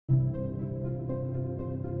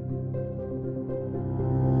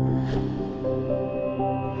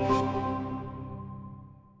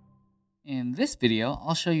this video,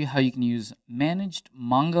 I'll show you how you can use managed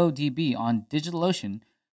MongoDB on DigitalOcean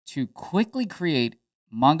to quickly create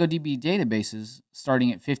MongoDB databases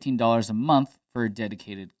starting at $15 a month for a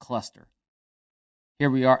dedicated cluster.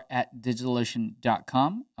 Here we are at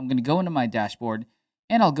DigitalOcean.com. I'm going to go into my dashboard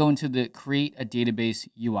and I'll go into the Create a Database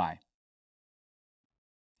UI.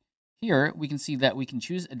 Here we can see that we can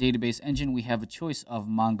choose a database engine. We have a choice of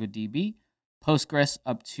MongoDB, Postgres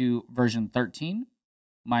up to version 13,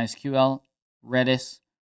 MySQL, Redis.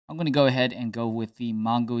 I'm going to go ahead and go with the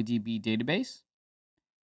MongoDB database.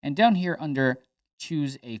 And down here under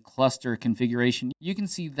choose a cluster configuration, you can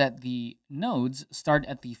see that the nodes start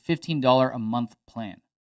at the $15 a month plan.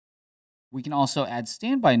 We can also add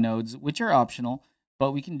standby nodes, which are optional,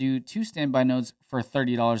 but we can do 2 standby nodes for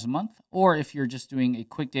 $30 a month. Or if you're just doing a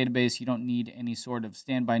quick database, you don't need any sort of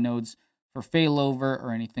standby nodes for failover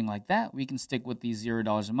or anything like that, we can stick with the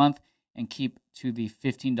 $0 a month and keep to the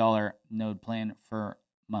 $15 node plan per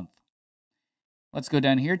month. Let's go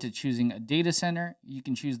down here to choosing a data center. You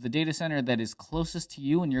can choose the data center that is closest to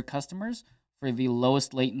you and your customers for the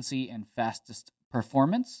lowest latency and fastest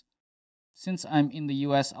performance. Since I'm in the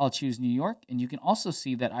US, I'll choose New York, and you can also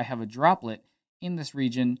see that I have a droplet in this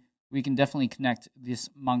region. We can definitely connect this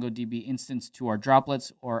MongoDB instance to our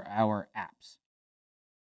droplets or our apps.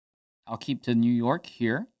 I'll keep to New York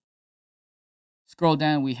here. Scroll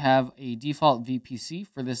down, we have a default VPC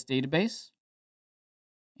for this database.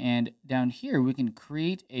 And down here, we can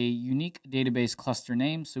create a unique database cluster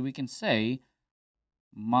name. So we can say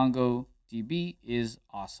MongoDB is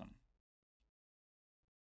awesome.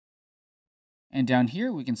 And down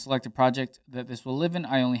here, we can select a project that this will live in.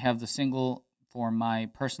 I only have the single for my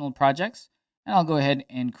personal projects. And I'll go ahead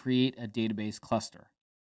and create a database cluster.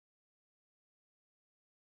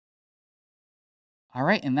 All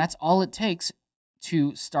right, and that's all it takes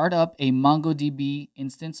to start up a MongoDB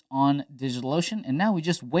instance on DigitalOcean. And now we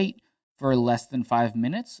just wait for less than 5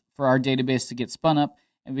 minutes for our database to get spun up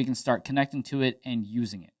and we can start connecting to it and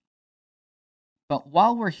using it. But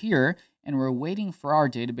while we're here and we're waiting for our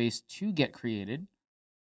database to get created,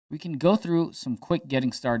 we can go through some quick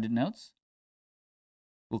getting started notes.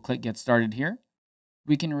 We'll click Get Started here.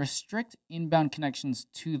 We can restrict inbound connections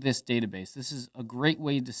to this database. This is a great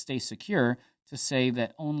way to stay secure, to say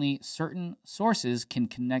that only certain sources can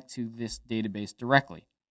connect to this database directly.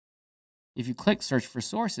 If you click Search for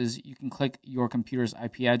Sources, you can click your computer's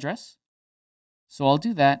IP address. So I'll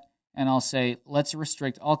do that, and I'll say, let's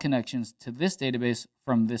restrict all connections to this database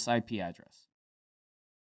from this IP address.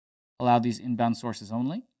 Allow these inbound sources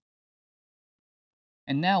only.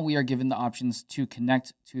 And now we are given the options to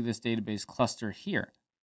connect to this database cluster here.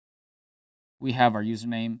 We have our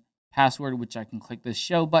username, password, which I can click this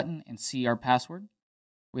show button and see our password.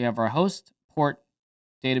 We have our host, port,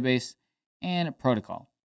 database, and protocol.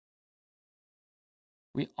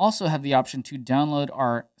 We also have the option to download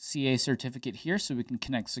our CA certificate here so we can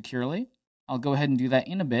connect securely. I'll go ahead and do that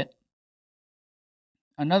in a bit.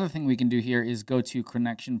 Another thing we can do here is go to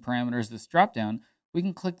connection parameters, this dropdown. We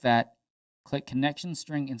can click that, click connection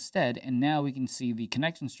string instead, and now we can see the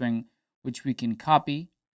connection string, which we can copy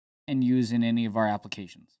and use in any of our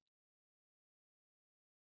applications.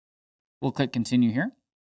 We'll click continue here.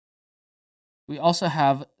 We also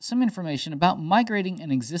have some information about migrating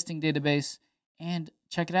an existing database, and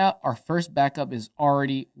check it out, our first backup is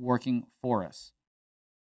already working for us.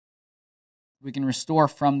 We can restore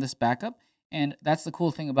from this backup, and that's the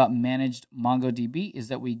cool thing about managed MongoDB is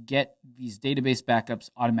that we get these database backups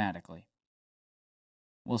automatically.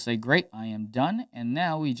 We'll say, great, I am done, and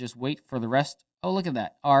now we just wait for the rest. Oh, look at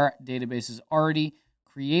that. Our database is already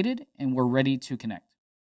created, and we're ready to connect.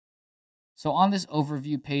 So on this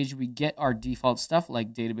overview page, we get our default stuff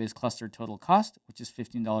like database cluster total cost, which is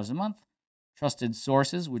 $15 a month, trusted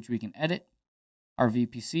sources, which we can edit, our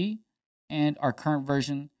VPC, and our current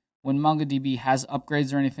version. When MongoDB has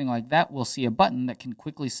upgrades or anything like that, we'll see a button that can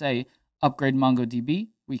quickly say, upgrade MongoDB.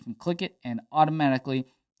 We can click it, and automatically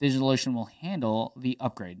DigitalOcean will handle the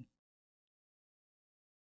upgrade.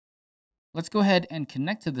 Let's go ahead and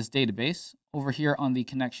connect to this database. Over here on the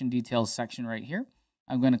connection details section right here,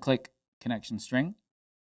 I'm going to click connection string.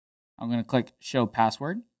 I'm going to click show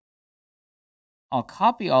password. I'll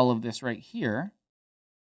copy all of this right here,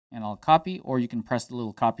 and I'll copy, or you can press the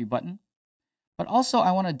little copy button. But also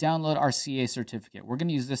I want to download our CA certificate. We're going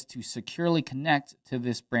to use this to securely connect to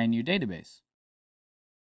this brand new database.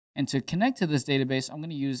 And to connect to this database, I'm going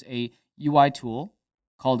to use a UI tool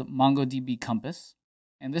called Mongodb Compass.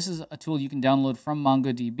 And this is a tool you can download from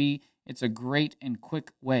MongoDB. It's a great and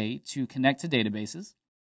quick way to connect to databases.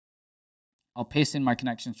 I'll paste in my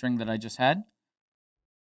connection string that I just had.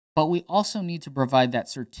 But we also need to provide that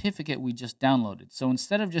certificate we just downloaded. So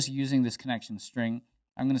instead of just using this connection string,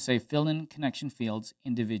 I'm going to say fill in connection fields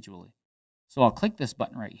individually. So I'll click this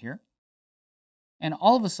button right here. And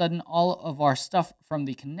all of a sudden, all of our stuff from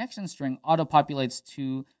the connection string auto-populates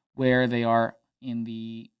to where they are in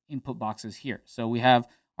the input boxes here. So we have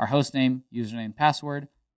our host name, username, password.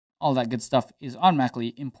 All that good stuff is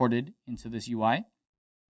automatically imported into this UI.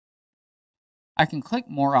 I can click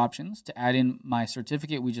more options to add in my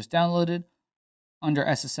certificate we just downloaded. Under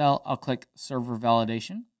SSL, I'll click server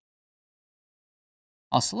validation.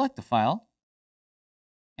 I'll select the file.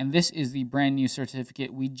 And this is the brand new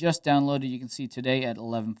certificate we just downloaded. You can see today at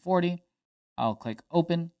 11:40. I'll click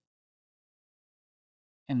open.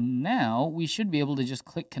 And now we should be able to just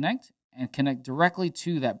click connect and connect directly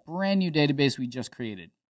to that brand new database we just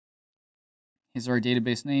created. Here's our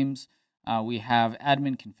database names. We have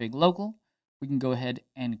admin config local. We can go ahead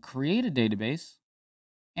and create a database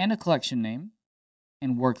and a collection name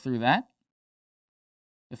and work through that.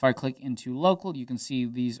 If I click into local, you can see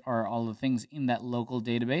these are all the things in that local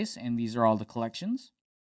database, and these are all the collections.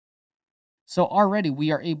 So already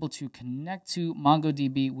we are able to connect to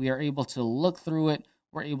MongoDB. We are able to look through it.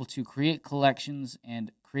 We're able to create collections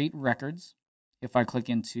and create records. If I click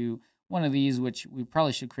into one of these, which we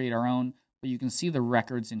probably should create our own, but you can see the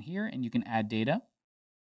records in here and you can add data.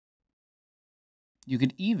 You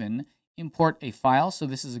could even import a file. So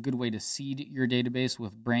this is a good way to seed your database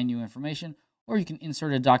with brand new information, or you can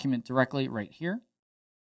insert a document directly right here.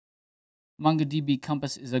 MongoDB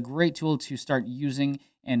Compass is a great tool to start using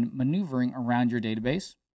and maneuvering around your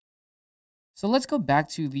database. So let's go back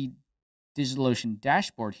to the DigitalOcean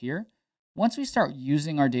dashboard here. Once we start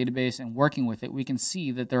using our database and working with it, we can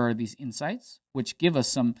see that there are these insights, which give us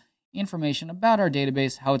some information about our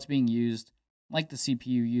database, how it's being used, like the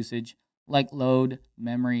CPU usage, like load,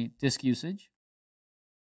 memory, disk usage.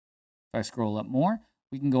 If I scroll up more,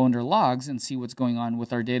 we can go under logs and see what's going on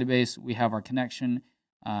with our database. We have our connection,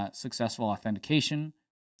 successful authentication,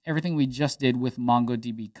 everything we just did with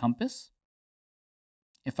MongoDB Compass.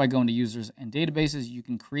 If I go into users and databases, you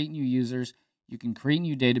can create new users. You can create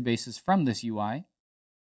new databases from this UI.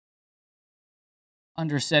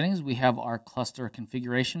 Under settings, we have our cluster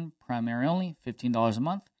configuration, primary only, $15 a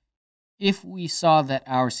month. If we saw that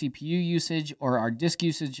our CPU usage or our disk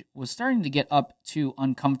usage was starting to get up to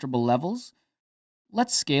uncomfortable levels,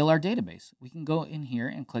 let's scale our database. We can go in here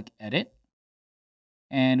and click edit.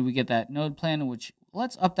 And we get that node plan, which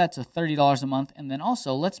let's up that to $30 a month. And then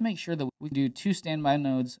also let's make sure that we do 2 standby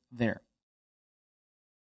nodes there.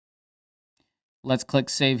 Let's click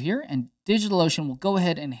save here, and DigitalOcean will go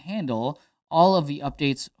ahead and handle all of the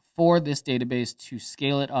updates for this database to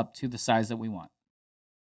scale it up to the size that we want.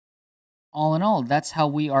 All in all, that's how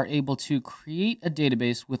we are able to create a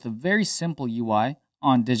database with a very simple UI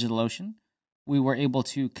on DigitalOcean. We were able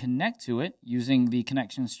to connect to it using the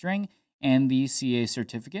connection string and the CA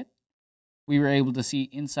certificate. We were able to see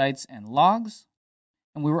insights and logs,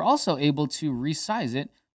 and we were also able to resize it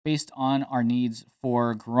based on our needs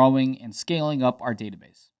for growing and scaling up our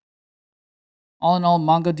database. All in all,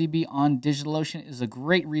 MongoDB on DigitalOcean is a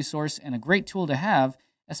great resource and a great tool to have,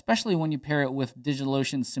 especially when you pair it with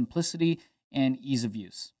DigitalOcean's simplicity and ease of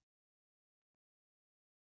use.